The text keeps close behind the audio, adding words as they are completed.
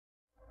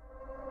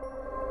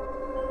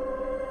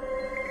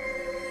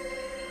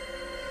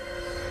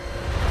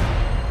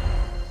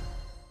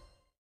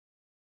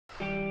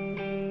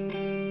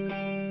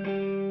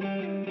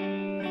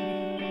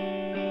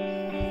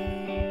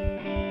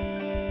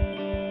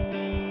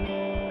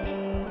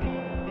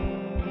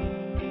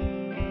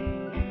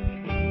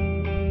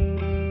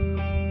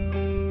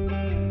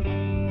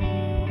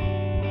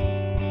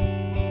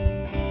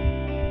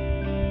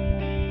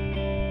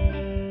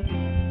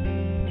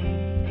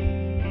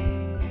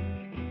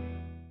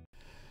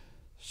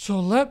So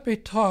let me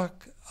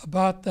talk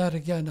about that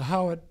again,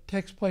 how it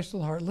takes place in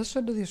the heart.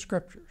 Listen to these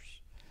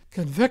scriptures.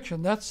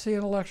 Conviction, that's the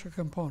intellectual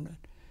component.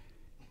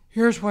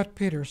 Here's what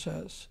Peter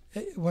says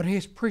when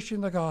he's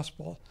preaching the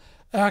gospel,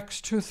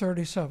 Acts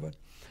 2:37.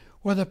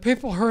 When the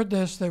people heard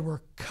this, they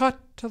were cut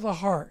to the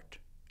heart.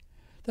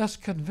 That's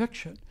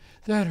conviction.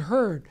 They had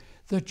heard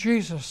that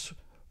Jesus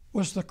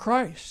was the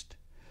Christ,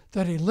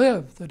 that he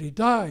lived, that he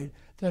died,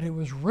 that he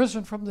was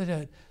risen from the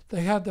dead.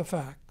 They had the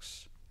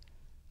facts.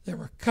 They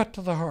were cut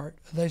to the heart.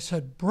 They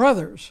said,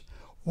 brothers,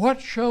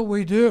 what shall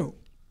we do?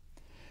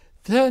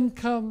 Then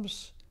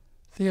comes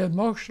the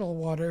emotional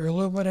one,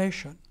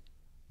 illumination.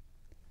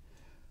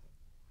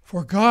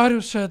 For God, who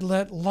said,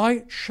 let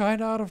light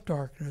shine out of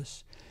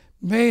darkness,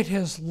 made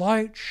his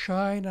light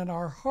shine in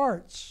our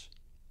hearts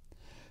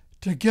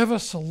to give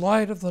us the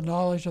light of the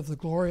knowledge of the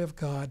glory of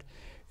God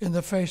in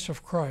the face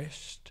of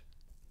Christ.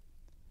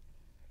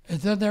 And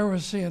then there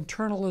was the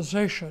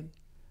internalization,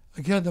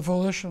 again, the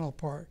volitional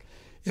part.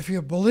 If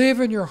you believe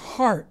in your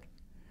heart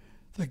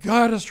that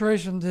God is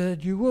raised from the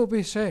dead, you will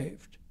be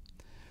saved.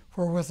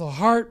 For with the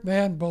heart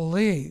man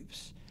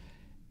believes,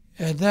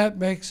 and that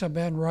makes a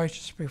man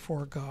righteous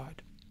before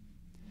God.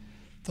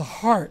 The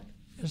heart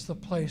is the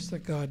place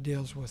that God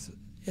deals with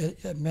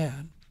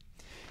man.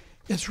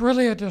 It's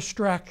really a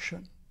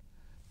distraction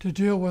to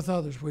deal with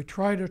others. We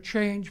try to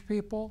change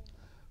people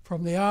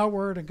from the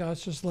outward, and God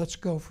says, let's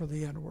go for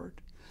the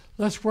inward.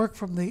 Let's work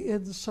from the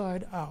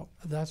inside out.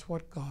 And that's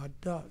what God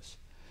does.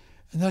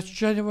 And that's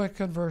genuine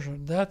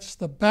conversion. That's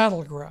the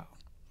battleground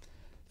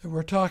that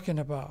we're talking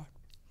about.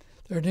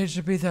 There needs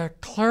to be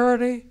that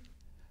clarity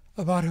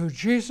about who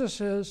Jesus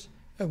is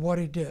and what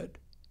he did.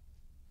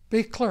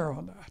 Be clear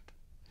on that.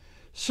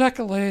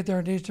 Secondly,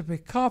 there needs to be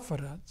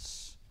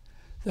confidence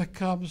that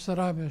comes that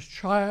I'm his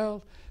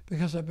child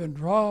because I've been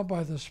drawn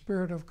by the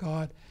Spirit of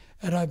God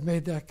and I've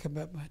made that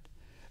commitment.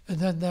 And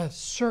then that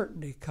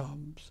certainty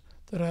comes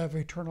that I have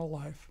eternal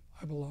life.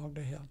 I belong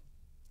to him.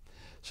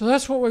 So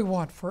that's what we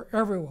want for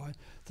everyone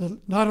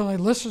that not only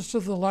listens to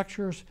the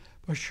lectures,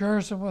 but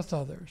shares them with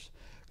others.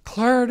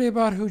 Clarity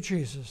about who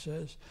Jesus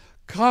is,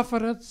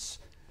 confident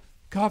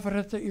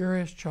that you're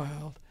his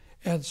child,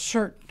 and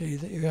certainty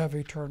that you have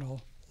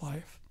eternal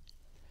life.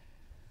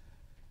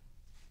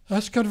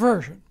 That's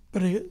conversion.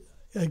 But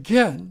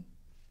again,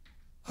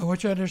 I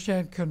want you to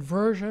understand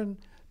conversion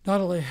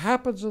not only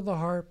happens in the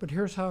heart, but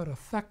here's how it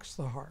affects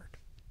the heart.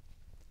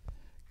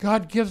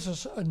 God gives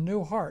us a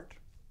new heart.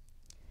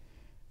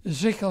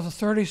 Ezekiel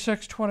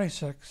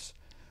 36:26,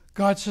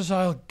 God says,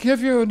 I'll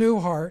give you a new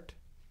heart.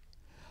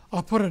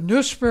 I'll put a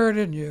new spirit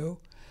in you.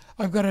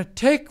 I'm going to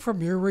take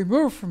from you,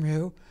 remove from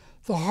you,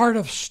 the heart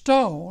of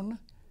stone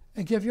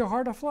and give you a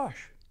heart of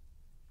flesh.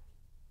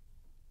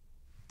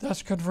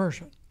 That's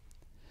conversion.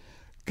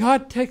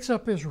 God takes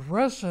up his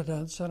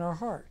residence in our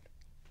heart.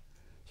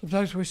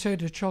 Sometimes we say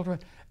to children,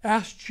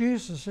 ask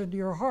Jesus into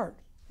your heart.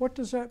 What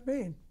does that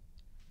mean?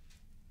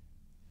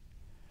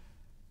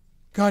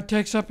 God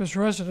takes up his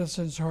residence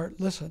in his heart.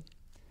 Listen,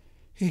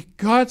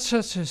 God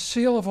sets his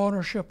seal of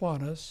ownership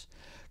on us.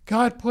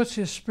 God puts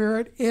his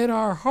Spirit in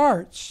our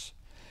hearts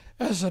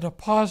as a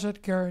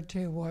deposit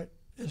guarantee of what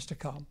is to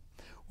come.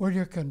 When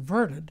you're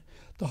converted,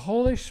 the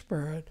Holy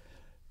Spirit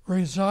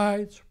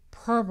resides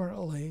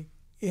permanently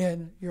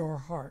in your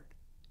heart.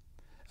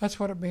 That's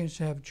what it means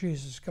to have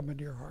Jesus come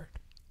into your heart.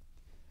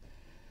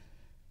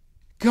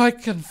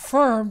 God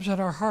confirms in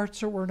our hearts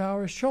that we're now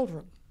his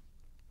children.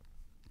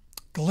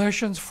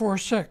 Galatians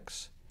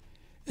 4:6.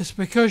 It's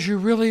because you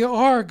really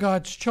are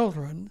God's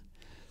children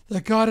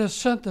that God has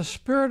sent the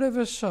Spirit of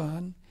his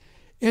Son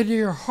into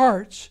your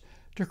hearts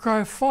to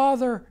cry,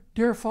 Father,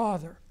 dear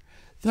Father.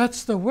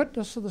 That's the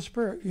witness of the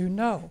Spirit, you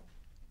know.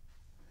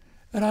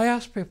 And I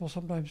ask people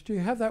sometimes, do you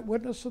have that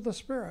witness of the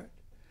Spirit?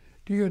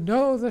 Do you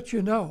know that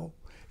you know?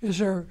 Is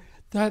there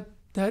that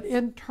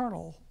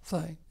internal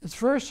thing? It's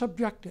very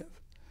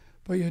subjective,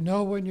 but you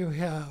know when you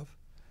have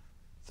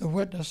the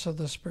witness of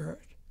the Spirit.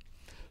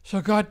 So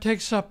God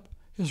takes up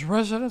his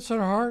residence in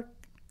our heart.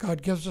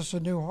 God gives us a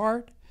new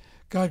heart.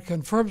 God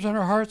confirms in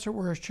our hearts that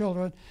we're his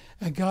children,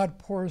 and God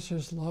pours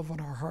his love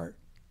on our heart.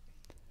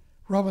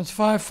 Romans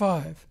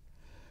 5:5.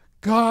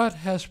 God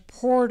has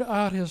poured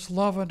out his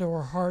love into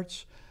our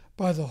hearts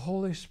by the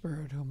Holy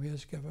Spirit whom he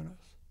has given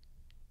us.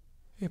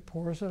 He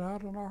pours it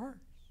out in our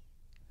hearts.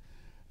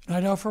 And I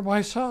know for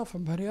myself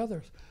and many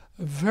others,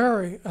 a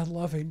very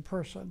unloving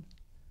person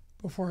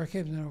before I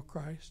came to know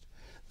Christ.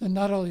 Then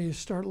not only you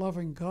start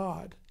loving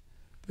God,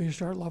 but you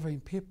start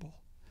loving people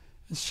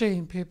and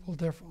seeing people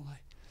differently.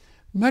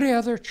 Many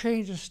other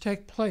changes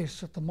take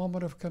place at the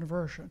moment of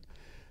conversion.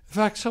 In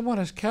fact, someone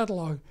has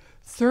cataloged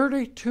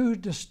 32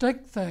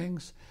 distinct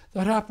things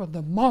that happen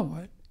the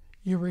moment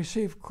you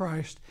receive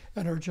Christ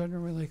and are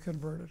genuinely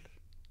converted.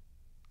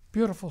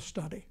 Beautiful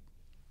study.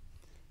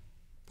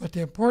 But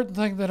the important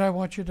thing that I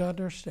want you to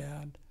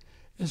understand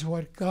is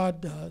what God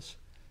does.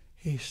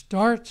 He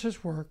starts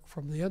his work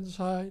from the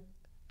inside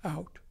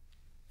out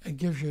and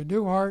gives you a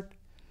new heart,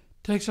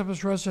 takes up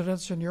his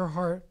residence in your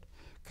heart,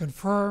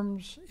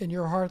 confirms in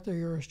your heart that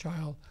you're his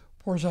child,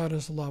 pours out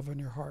his love in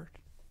your heart.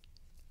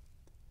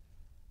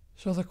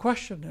 So the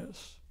question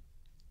is,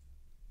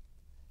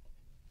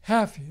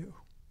 have you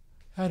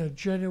had a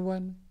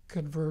genuine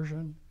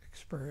conversion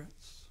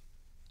experience?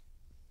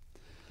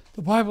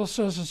 The Bible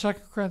says in 2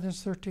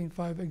 Corinthians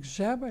 13:5,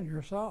 examine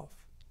yourself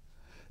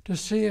to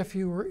see if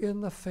you were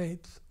in the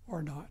faith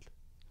or not.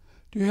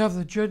 Do you have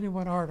the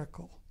genuine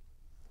article,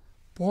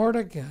 born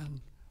again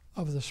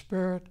of the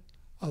Spirit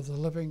of the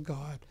living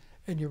God,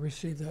 and you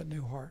receive that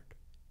new heart?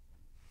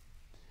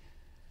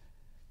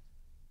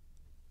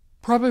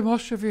 Probably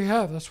most of you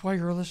have. That's why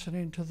you're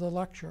listening to the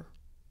lecture.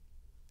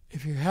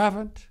 If you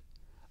haven't,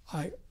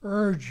 I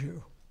urge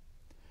you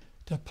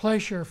to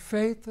place your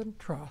faith and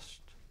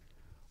trust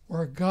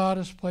where God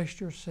has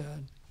placed your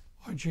sin,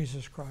 on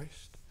Jesus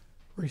Christ.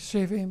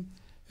 Receive him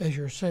as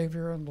your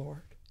Savior and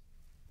Lord.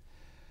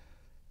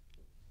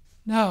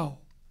 Now,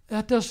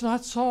 that does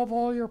not solve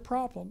all your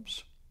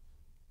problems.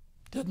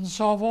 Didn't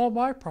solve all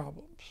my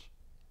problems.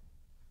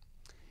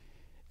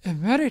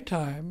 And many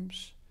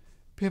times,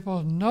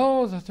 people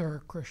know that they're a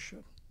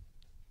Christian,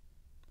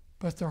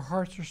 but their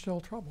hearts are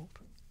still troubled.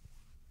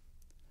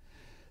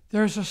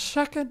 There's a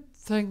second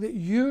thing that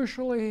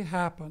usually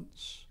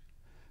happens.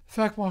 In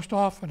fact, most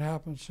often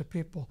happens to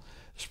people,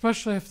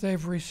 especially if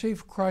they've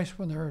received Christ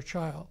when they're a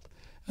child.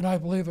 And I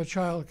believe a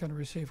child can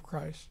receive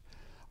Christ.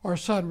 Our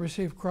son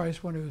received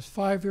Christ when he was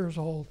 5 years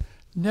old,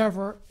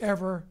 never,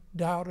 ever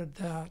doubted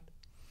that.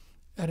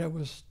 And it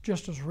was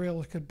just as real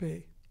as could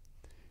be.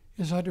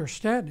 His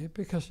understanding,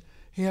 because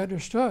he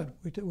understood,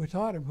 we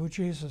taught him who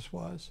Jesus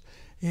was.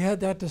 He had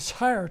that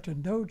desire to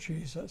know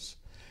Jesus,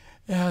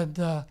 and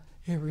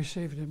he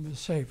received him as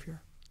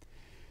Savior.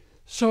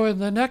 So in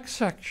the next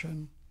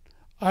section,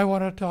 I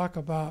want to talk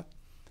about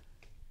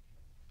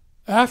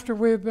after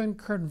we've been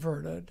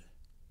converted,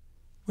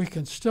 we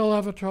can still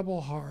have a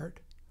troubled heart.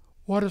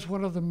 What is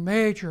one of the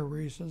major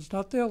reasons,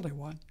 not the only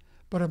one,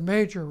 but a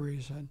major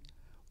reason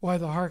why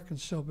the heart can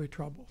still be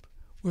troubled?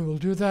 We will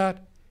do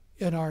that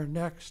in our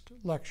next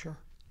lecture.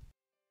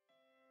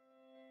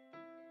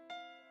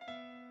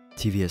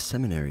 TVS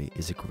Seminary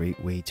is a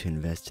great way to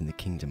invest in the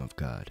kingdom of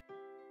God.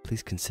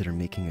 Please consider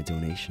making a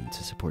donation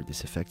to support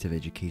this effective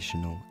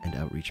educational and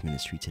outreach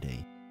ministry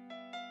today.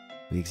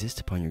 We exist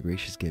upon your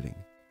gracious giving.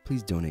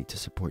 Please donate to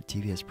support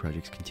TVS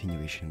Project's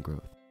continuation and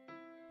growth.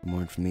 For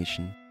more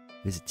information,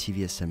 visit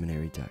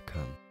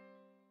tvsseminary.com.